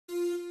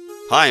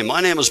Hi,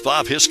 my name is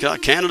Bob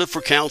Hiscock, candidate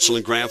for council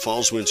in Grand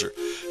Falls, Windsor.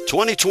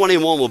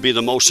 2021 will be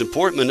the most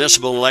important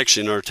municipal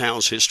election in our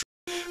town's history.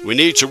 We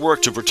need to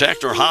work to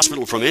protect our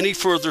hospital from any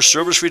further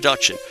service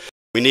reduction.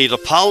 We need a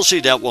policy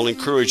that will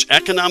encourage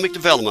economic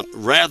development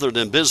rather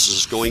than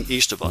businesses going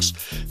east of us.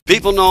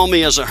 People know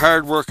me as a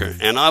hard worker,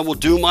 and I will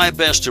do my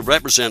best to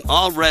represent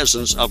all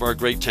residents of our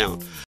great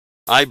town.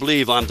 I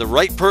believe I'm the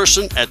right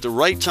person at the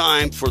right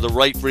time for the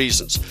right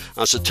reasons.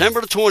 On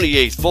September the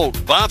 28th,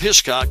 vote Bob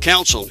Hiscock,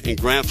 Council in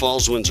Grand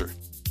Falls, Windsor.